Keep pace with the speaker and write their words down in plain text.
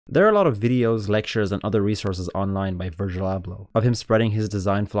There are a lot of videos, lectures, and other resources online by Virgil Abloh of him spreading his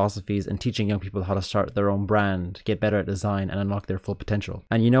design philosophies and teaching young people how to start their own brand, get better at design, and unlock their full potential.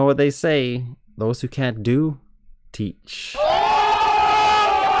 And you know what they say, those who can't do, teach.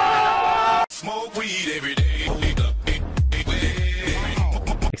 Smoke weed every day.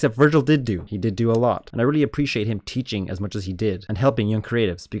 Except Virgil did do. He did do a lot. And I really appreciate him teaching as much as he did and helping young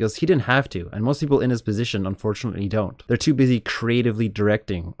creatives, because he didn't have to, and most people in his position unfortunately don't. They're too busy creatively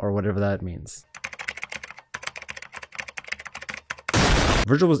directing, or whatever that means.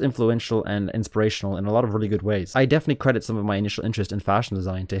 Virgil was influential and inspirational in a lot of really good ways. I definitely credit some of my initial interest in fashion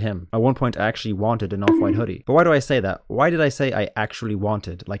design to him. At one point I actually wanted an off-white hoodie. But why do I say that? Why did I say I actually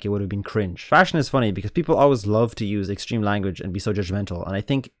wanted, like it would have been cringe? Fashion is funny because people always love to use extreme language and be so judgmental, and I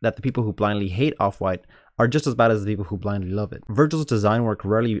think that the people who blindly hate off-white are just as bad as the people who blindly love it. Virgil's design work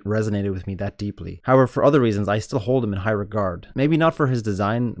rarely resonated with me that deeply. However, for other reasons, I still hold him in high regard. Maybe not for his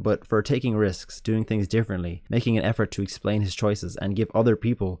design, but for taking risks, doing things differently, making an effort to explain his choices and give other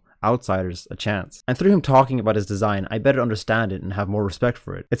people, outsiders, a chance. And through him talking about his design, I better understand it and have more respect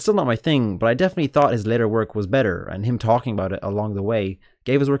for it. It's still not my thing, but I definitely thought his later work was better, and him talking about it along the way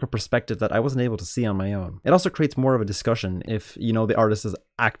gave his work a perspective that I wasn't able to see on my own. It also creates more of a discussion if, you know, the artist is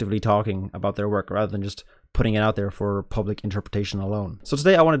actively talking about their work rather than just putting it out there for public interpretation alone. So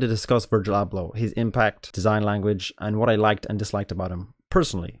today I wanted to discuss Virgil Abloh, his impact, design language, and what I liked and disliked about him,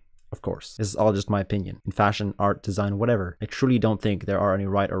 personally. Of course, this is all just my opinion. In fashion, art, design, whatever, I truly don't think there are any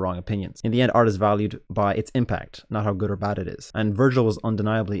right or wrong opinions. In the end, art is valued by its impact, not how good or bad it is. And Virgil was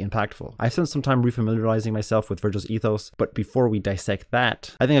undeniably impactful. I've spent some time refamiliarizing myself with Virgil's ethos, but before we dissect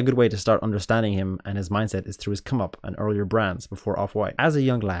that, I think a good way to start understanding him and his mindset is through his come-up and earlier brands before Off-White. As a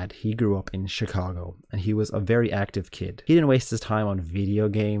young lad, he grew up in Chicago, and he was a very active kid. He didn't waste his time on video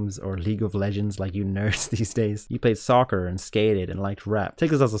games or League of Legends like you nerds these days. He played soccer and skated and liked rap.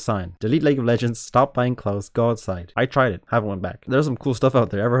 Take this as a sign. Delete League of Legends, stop buying clothes, go outside. I tried it, haven't went back. There's some cool stuff out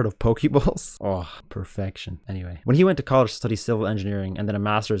there. Ever heard of Pokeballs? Oh, perfection. Anyway, when he went to college to study civil engineering and then a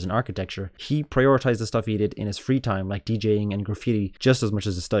master's in architecture, he prioritized the stuff he did in his free time, like DJing and graffiti, just as much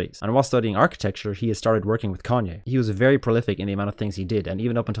as his studies. And while studying architecture, he had started working with Kanye. He was very prolific in the amount of things he did, and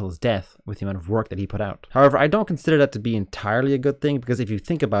even up until his death, with the amount of work that he put out. However, I don't consider that to be entirely a good thing, because if you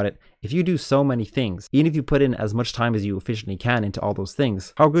think about it, if you do so many things, even if you put in as much time as you efficiently can into all those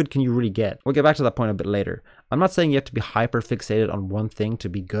things, how good can you really get? We'll get back to that point a bit later. I'm not saying you have to be hyper fixated on one thing to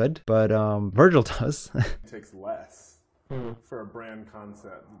be good, but Virgil does. It takes less for a brand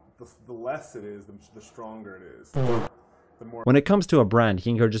concept. The less it is, the stronger it is. When it comes to a brand, he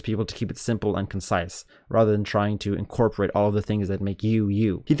encourages people to keep it simple and concise, rather than trying to incorporate all of the things that make you,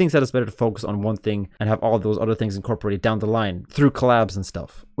 you. He thinks that it's better to focus on one thing and have all of those other things incorporated down the line, through collabs and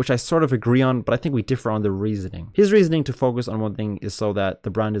stuff, which I sort of agree on, but I think we differ on the reasoning. His reasoning to focus on one thing is so that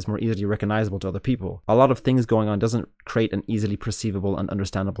the brand is more easily recognizable to other people. A lot of things going on doesn't create an easily perceivable and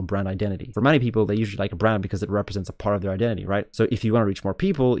understandable brand identity. For many people, they usually like a brand because it represents a part of their identity, right? So if you want to reach more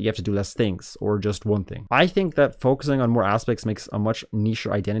people, you have to do less things, or just one thing. I think that focusing on more aspects makes a much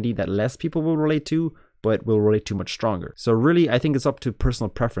nicher identity that less people will relate to, but will relate to much stronger. So really, I think it's up to personal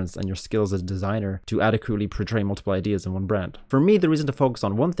preference and your skills as a designer to adequately portray multiple ideas in one brand. For me, the reason to focus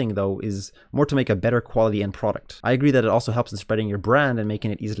on one thing though is more to make a better quality end product. I agree that it also helps in spreading your brand and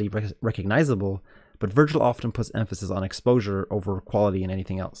making it easily recognizable, but Virgil often puts emphasis on exposure over quality and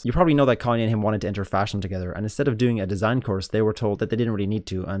anything else. You probably know that Kanye and him wanted to enter fashion together, and instead of doing a design course, they were told that they didn't really need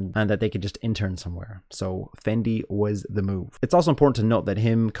to, and that they could just intern somewhere. So Fendi was the move. It's also important to note that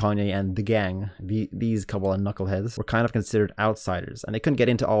him, Kanye, and the gang, these couple of knuckleheads, were kind of considered outsiders, and they couldn't get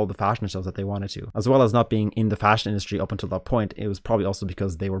into all the fashion shows that they wanted to. As well as not being in the fashion industry up until that point, it was probably also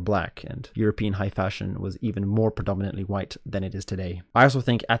because they were black, and European high fashion was even more predominantly white than it is today. I also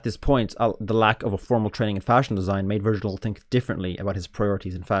think at this point, the lack of a formal training in fashion design made Virgil think differently about his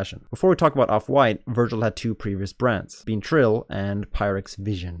priorities in fashion. Before we talk about Off-White, Virgil had two previous brands, Bean Trill and Pyrex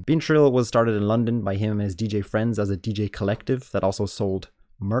Vision. Bean Trill was started in London by him and his DJ friends as a DJ collective that also sold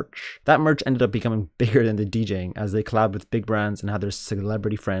merch. That merch ended up becoming bigger than the DJing as they collabed with big brands and had their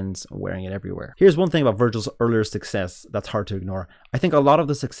celebrity friends wearing it everywhere. Here's one thing about Virgil's earlier success that's hard to ignore. I think a lot of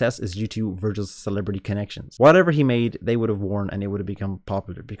the success is due to Virgil's celebrity connections. Whatever he made, they would have worn and it would have become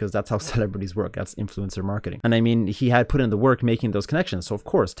popular, because that's how celebrities work. That's influencer marketing. And I mean, he had put in the work making those connections, so of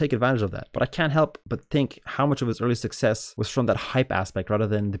course, take advantage of that. But I can't help but think how much of his early success was from that hype aspect rather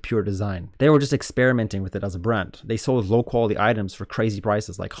than the pure design. They were just experimenting with it as a brand. They sold low quality items for crazy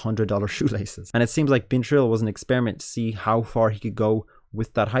prices like $100 shoelaces. And it seems like Bean Trill was an experiment to see how far he could go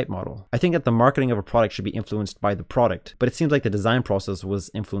with that hype model. I think that the marketing of a product should be influenced by the product, but it seems like the design process was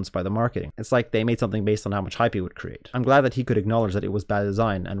influenced by the marketing. It's like they made something based on how much hype it would create. I'm glad that he could acknowledge that it was bad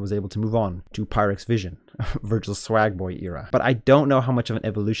design and was able to move on to Pyrex Vision, Virgil's swag boy era. But I don't know how much of an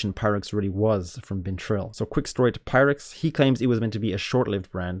evolution Pyrex really was from Bintrill. So quick story to Pyrex, he claims it was meant to be a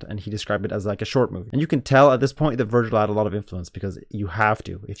short-lived brand, and he described it as like a short movie. And you can tell at this point that Virgil had a lot of influence, because you have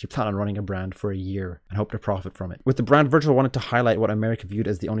to if you plan on running a brand for a year and hope to profit from it. With the brand, Virgil wanted to highlight what America viewed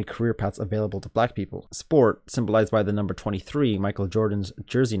as the only career paths available to black people: sport, symbolized by the number 23, Michael Jordan's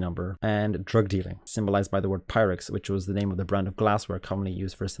jersey number, and drug dealing, symbolized by the word Pyrex, which was the name of the brand of glassware commonly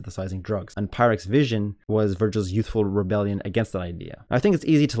used for synthesizing drugs. And Pyrex Vision was Virgil's youthful rebellion against that idea. I think it's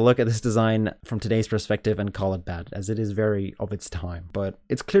easy to look at this design from today's perspective and call it bad, as it is very of its time. But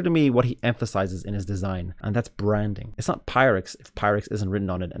it's clear to me what he emphasizes in his design, and that's branding. It's not Pyrex if Pyrex isn't written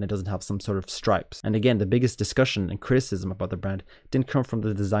on it and it doesn't have some sort of stripes. And again, the biggest discussion and criticism about the brand didn't come from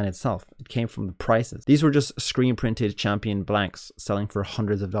the design itself. It came from the prices. These were just screen printed champion blanks selling for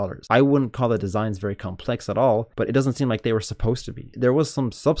hundreds of dollars. I wouldn't call the designs very complex at all, but it doesn't seem like they were supposed to be. There was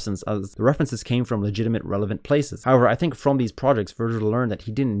some substance, as the references came from legitimate, relevant places. However, I think from these projects, Virgil learned that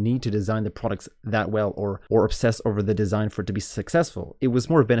he didn't need to design the products that well or obsess over the design for it to be successful. It was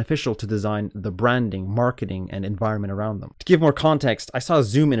more beneficial to design the branding, marketing, and environment around them. To give more context, I saw a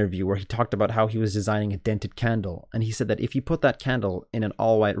Zoom interview where he talked about how he was designing a dented candle, and he said that if you put that candle in an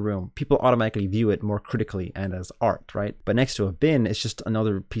all-white room, people automatically view it more critically and as art, right? But next to a bin, it's just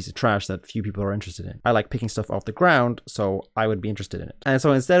another piece of trash that few people are interested in. I like picking stuff off the ground, so I would be interested in it. And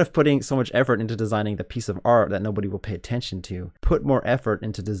so instead of putting so much effort into designing the piece of art that nobody will pay attention to, put more effort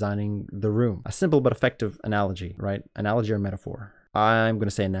into designing the room. A simple but effective analogy, right? Analogy or metaphor? I'm going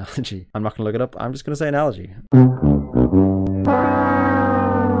to say analogy. I'm not going to look it up. I'm just going to say analogy.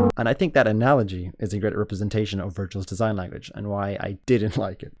 And I think that analogy is a great representation of Virgil's design language and why I didn't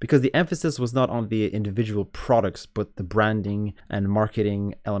like it. Because the emphasis was not on the individual products, but the branding and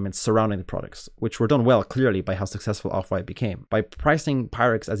marketing elements surrounding the products, which were done well clearly by how successful Off-White became. By pricing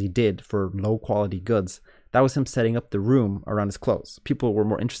Pyrex as he did for low quality goods, that was him setting up the room around his clothes. People were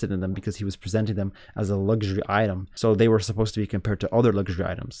more interested in them because he was presenting them as a luxury item. So they were supposed to be compared to other luxury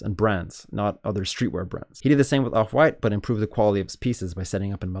items and brands, not other streetwear brands. He did the same with Off-White, but improved the quality of his pieces by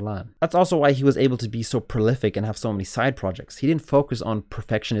setting up in Milan. That's also why he was able to be so prolific and have so many side projects. He didn't focus on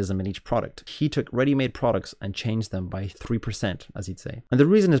perfectionism in each product. He took ready-made products and changed them by 3%, as he'd say. And the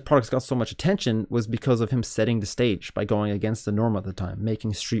reason his products got so much attention was because of him setting the stage by going against the norm at the time,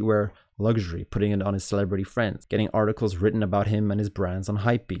 making streetwear luxury, putting it on his celebrity friends, getting articles written about him and his brands on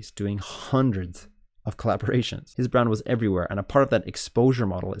Hypebeast, doing hundreds of collaborations. His brand was everywhere, and a part of that exposure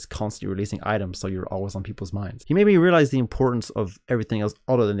model is constantly releasing items so you're always on people's minds. He made me realize the importance of everything else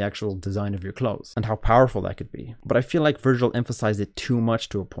other than the actual design of your clothes and how powerful that could be. But I feel like Virgil emphasized it too much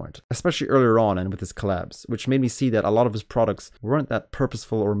to a point, especially earlier on and with his collabs, which made me see that a lot of his products weren't that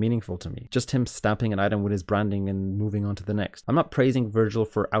purposeful or meaningful to me. Just him stamping an item with his branding and moving on to the next. I'm not praising Virgil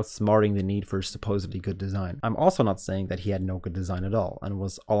for outsmarting the need for supposedly good design. I'm also not saying that he had no good design at all and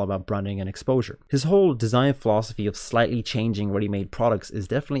was all about branding and exposure. His whole design philosophy of slightly changing ready-made products is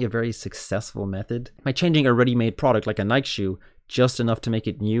definitely a very successful method. By changing a ready-made product like a Nike shoe just enough to make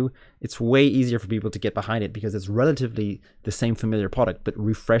it new, it's way easier for people to get behind it because it's relatively the same familiar product but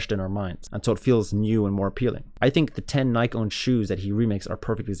refreshed in our minds, and so it feels new and more appealing. I think the 10 Nike-owned shoes that he remakes are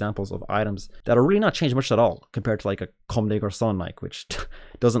perfect examples of items that are really not changed much at all compared to like a Comme des Garçons Nike, which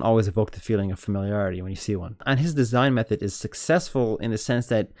doesn't always evoke the feeling of familiarity when you see one. And his design method is successful in the sense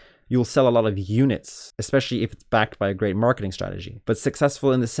that you'll sell a lot of units, especially if it's backed by a great marketing strategy. But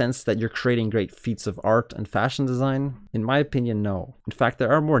successful in the sense that you're creating great feats of art and fashion design? In my opinion, no. In fact,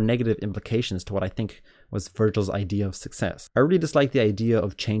 there are more negative implications to what I think was Virgil's idea of success. I really dislike the idea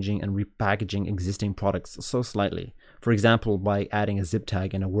of changing and repackaging existing products so slightly. For example, by adding a zip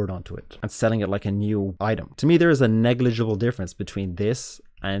tag and a word onto it and selling it like a new item. To me, there is a negligible difference between this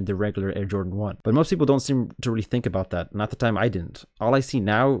and the regular Air Jordan 1. But most people don't seem to really think about that, and at the time I didn't. All I see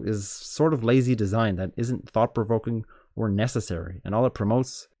now is sort of lazy design that isn't thought-provoking or necessary, and all it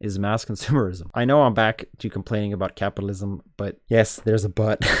promotes is mass consumerism. I know I'm back to complaining about capitalism, but yes, there's a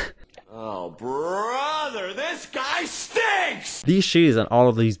but. Oh, brother, this guy stinks! These shoes and all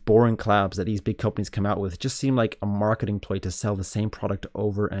of these boring collabs that these big companies come out with just seem like a marketing ploy to sell the same product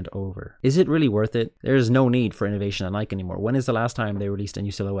over and over. Is it really worth it? There is no need for innovation at Nike anymore. When is the last time they released a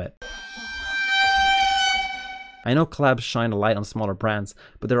new silhouette? I know collabs shine a light on smaller brands,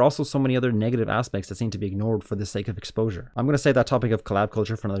 but there are also so many other negative aspects that seem to be ignored for the sake of exposure. I'm going to save that topic of collab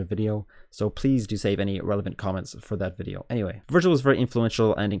culture for another video, so please do save any relevant comments for that video. Anyway, Virgil was very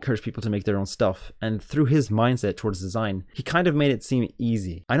influential and encouraged people to make their own stuff, and through his mindset towards design, he kind of made it seem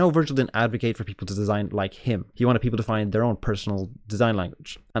easy. I know Virgil didn't advocate for people to design like him. He wanted people to find their own personal design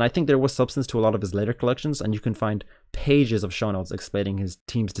language. And I think there was substance to a lot of his later collections, and you can find pages of show notes explaining his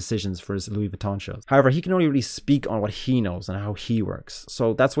team's decisions for his Louis Vuitton shows. However, he can only really speak on what he knows and how he works.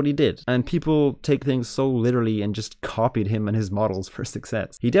 So that's what he did. And people take things so literally and just copied him and his models for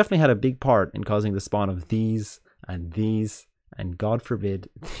success. He definitely had a big part in causing the spawn of these, and God forbid,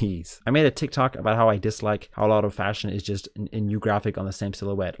 these. I made a TikTok about how I dislike how a lot of fashion is just a new graphic on the same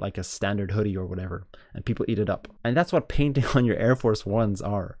silhouette, like a standard hoodie or whatever, and people eat it up. And that's what painting on your Air Force Ones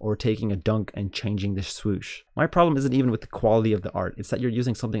are, or taking a dunk and changing the swoosh. My problem isn't even with the quality of the art, it's that you're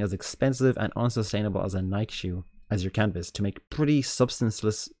using something as expensive and unsustainable as a Nike shoe as your canvas to make pretty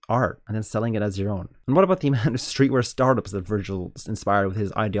substanceless art and then selling it as your own. And what about the amount of streetwear startups that Virgil inspired with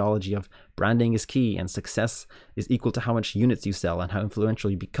his ideology of branding is key and success is equal to how much units you sell and how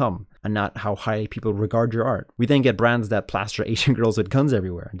influential you become, and not how highly people regard your art? We then get brands that plaster Asian girls with guns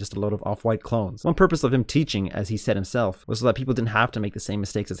everywhere and just a load of off-white clones. One purpose of him teaching, as he said himself, was so that people didn't have to make the same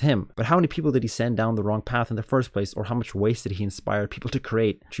mistakes as him. But how many people did he send down the wrong path in the first place, or how much waste did he inspire people to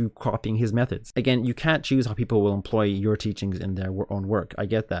create through copying his methods? Again, you can't choose how people will employ your teachings in their own work, I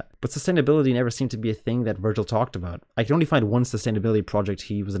get that. But sustainability never seemed to be a thing that Virgil talked about. I can only find one sustainability project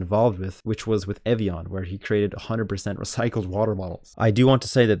he was involved with, which was with Evian, where he created 100% recycled water bottles. I do want to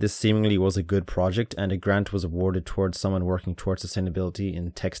say that this seemingly was a good project, and a grant was awarded towards someone working towards sustainability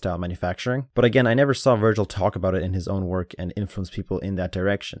in textile manufacturing. But again, I never saw Virgil talk about it in his own work and influence people in that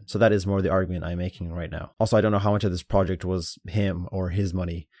direction. So that is more the argument I'm making right now. Also, I don't know how much of this project was him or his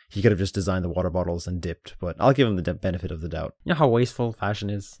money. He could have just designed the water bottles and dipped, but I'll give him the benefit of the doubt. You know how wasteful fashion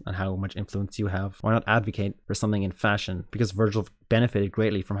is and how much influence you have? Why not advocate for something in fashion? Because Virgil benefited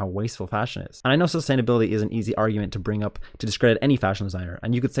greatly from how wasteful fashion is. And I know sustainability is an easy argument to bring up to discredit any fashion designer,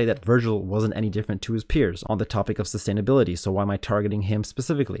 and you could say that Virgil wasn't any different to his peers on the topic of sustainability, so why am I targeting him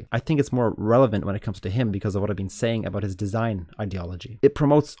specifically? I think it's more relevant when it comes to him because of what I've been saying about his design ideology. It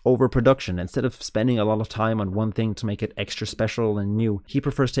promotes overproduction. Instead of spending a lot of time on one thing to make it extra special and new, he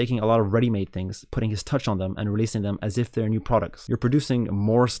prefers taking a lot of ready-made things, putting his touch on them, and releasing them as if they're new products. You're producing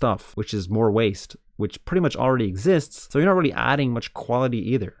more stuff, which is more waste, which pretty much already exists, so you're not really adding much quality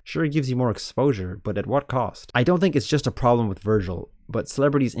either. Sure, it gives you more exposure, but at what cost? I don't think it's just a problem with Virgil, but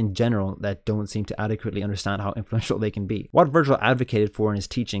celebrities in general that don't seem to adequately understand how influential they can be. What Virgil advocated for in his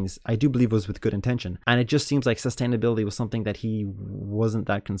teachings, I do believe was with good intention, and it just seems like sustainability was something that he wasn't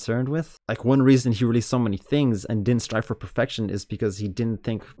that concerned with. Like, one reason he released so many things and didn't strive for perfection is because he didn't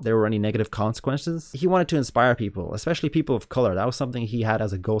think there were any negative consequences. He wanted to inspire people, especially people of color. That was something he had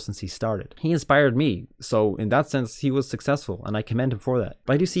as a goal since he started. He inspired me, so in that sense he was successful, and I commend him for that.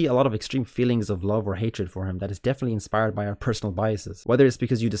 But I do see a lot of extreme feelings of love or hatred for him that is definitely inspired by our personal biases. Whether it's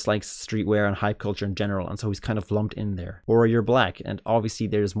because you dislike streetwear and hype culture in general, and so he's kind of lumped in there, or you're black and obviously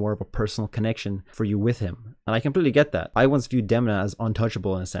there's more of a personal connection for you with him, and I completely get that. I once viewed Demna as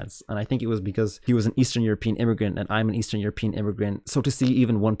untouchable in a sense, and I think it was because he was an Eastern European immigrant and I'm an Eastern European immigrant, so to see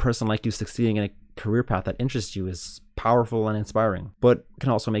even one person like you succeeding in a career path that interests you is powerful and inspiring, but can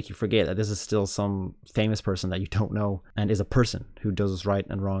also make you forget that this is still some famous person that you don't know and is a person who does right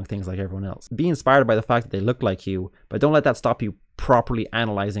and wrong things like everyone else. Be inspired by the fact that they look like you, but don't let that stop you properly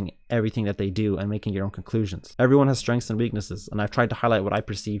analyzing everything that they do and making your own conclusions. Everyone has strengths and weaknesses, and I've tried to highlight what I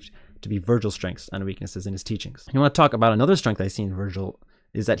perceived to be Virgil's strengths and weaknesses in his teachings. You want to talk about another strength I see in Virgil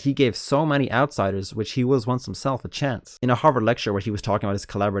is that he gave so many outsiders, which he was once himself, a chance. In a Harvard lecture where he was talking about his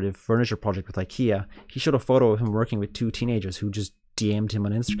collaborative furniture project with IKEA, he showed a photo of him working with two teenagers who just DM'd him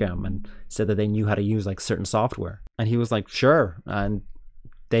on Instagram and said that they knew how to use like certain software. And he was like, sure, and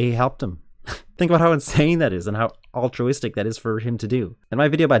they helped him. Think about how insane that is and how altruistic that is for him to do. In my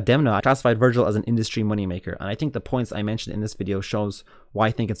video about Demna, I classified Virgil as an industry moneymaker, and I think the points I mentioned in this video shows why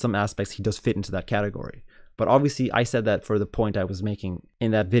I think in some aspects he does fit into that category. But obviously I said that for the point I was making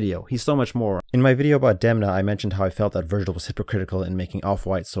in that video. He's so much more. In my video about Demna, I mentioned how I felt that Virgil was hypocritical in making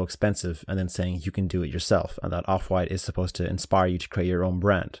Off-White so expensive and then saying you can do it yourself, and that Off-White is supposed to inspire you to create your own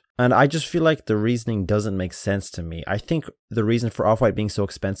brand. And I just feel like the reasoning doesn't make sense to me. I think the reason for Off-White being so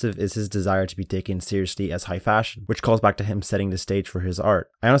expensive is his desire to be taken seriously as high fashion, which calls back to him setting the stage for his art.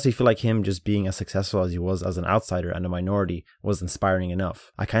 I honestly feel like him just being as successful as he was as an outsider and a minority was inspiring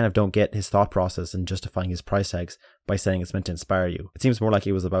enough. I kind of don't get his thought process in justifying his price tags by saying it's meant to inspire you. It seems more like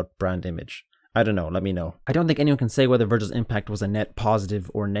it was about brand image. I don't know, let me know. I don't think anyone can say whether Virgil's impact was a net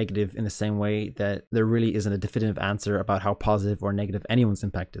positive or negative in the same way that there really isn't a definitive answer about how positive or negative anyone's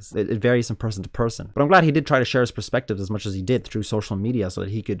impact is. It varies from person to person. But I'm glad he did try to share his perspectives as much as he did through social media so that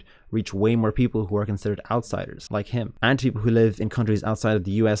he could reach way more people who are considered outsiders, like him, and people who live in countries outside of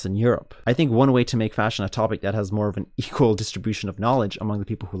the US and Europe. I think one way to make fashion a topic that has more of an equal distribution of knowledge among the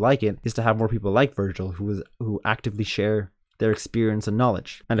people who like it is to have more people like Virgil who actively share their experience and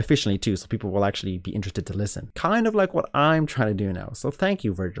knowledge, and efficiently too, so people will actually be interested to listen. Kind of like what I'm trying to do now. So thank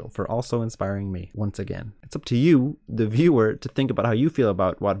you, Virgil, for also inspiring me once again. It's up to you, the viewer, to think about how you feel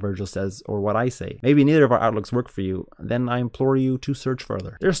about what Virgil says or what I say. Maybe neither of our outlooks work for you, then I implore you to search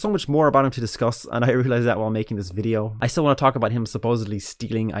further. There's so much more about him to discuss, and I realized that while making this video. I still want to talk about him supposedly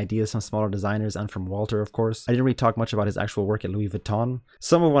stealing ideas from smaller designers and from Walter, of course. I didn't really talk much about his actual work at Louis Vuitton.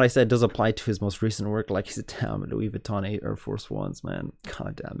 Some of what I said does apply to his most recent work, like his damn Louis Vuitton 8 Air Force Ones, man.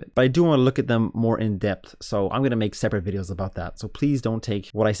 God damn it. But I do want to look at them more in depth, so I'm going to make separate videos about that. So please don't take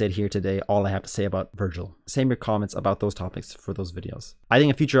what I said here today, all I have to say about Virgil. Save your comments about those topics for those videos. I think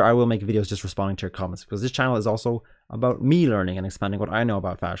in future I will make videos just responding to your comments, because this channel is also about me learning and expanding what I know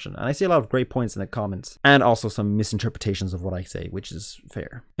about fashion. And I see a lot of great points in the comments, and also some misinterpretations of what I say, which is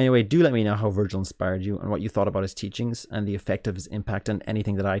fair. Anyway, do let me know how Virgil inspired you and what you thought about his teachings and the effect of his impact on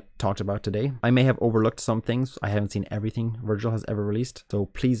anything that I talked about today. I may have overlooked some things. I haven't seen everything Virgil has ever released, so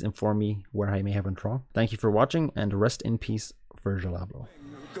please inform me where I may have went wrong. Thank you for watching, and rest in peace, Virgil Abloh.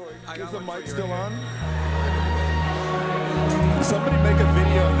 Is the mic still on? Somebody make a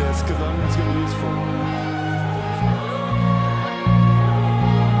video of this, because I'm just going to lose phone.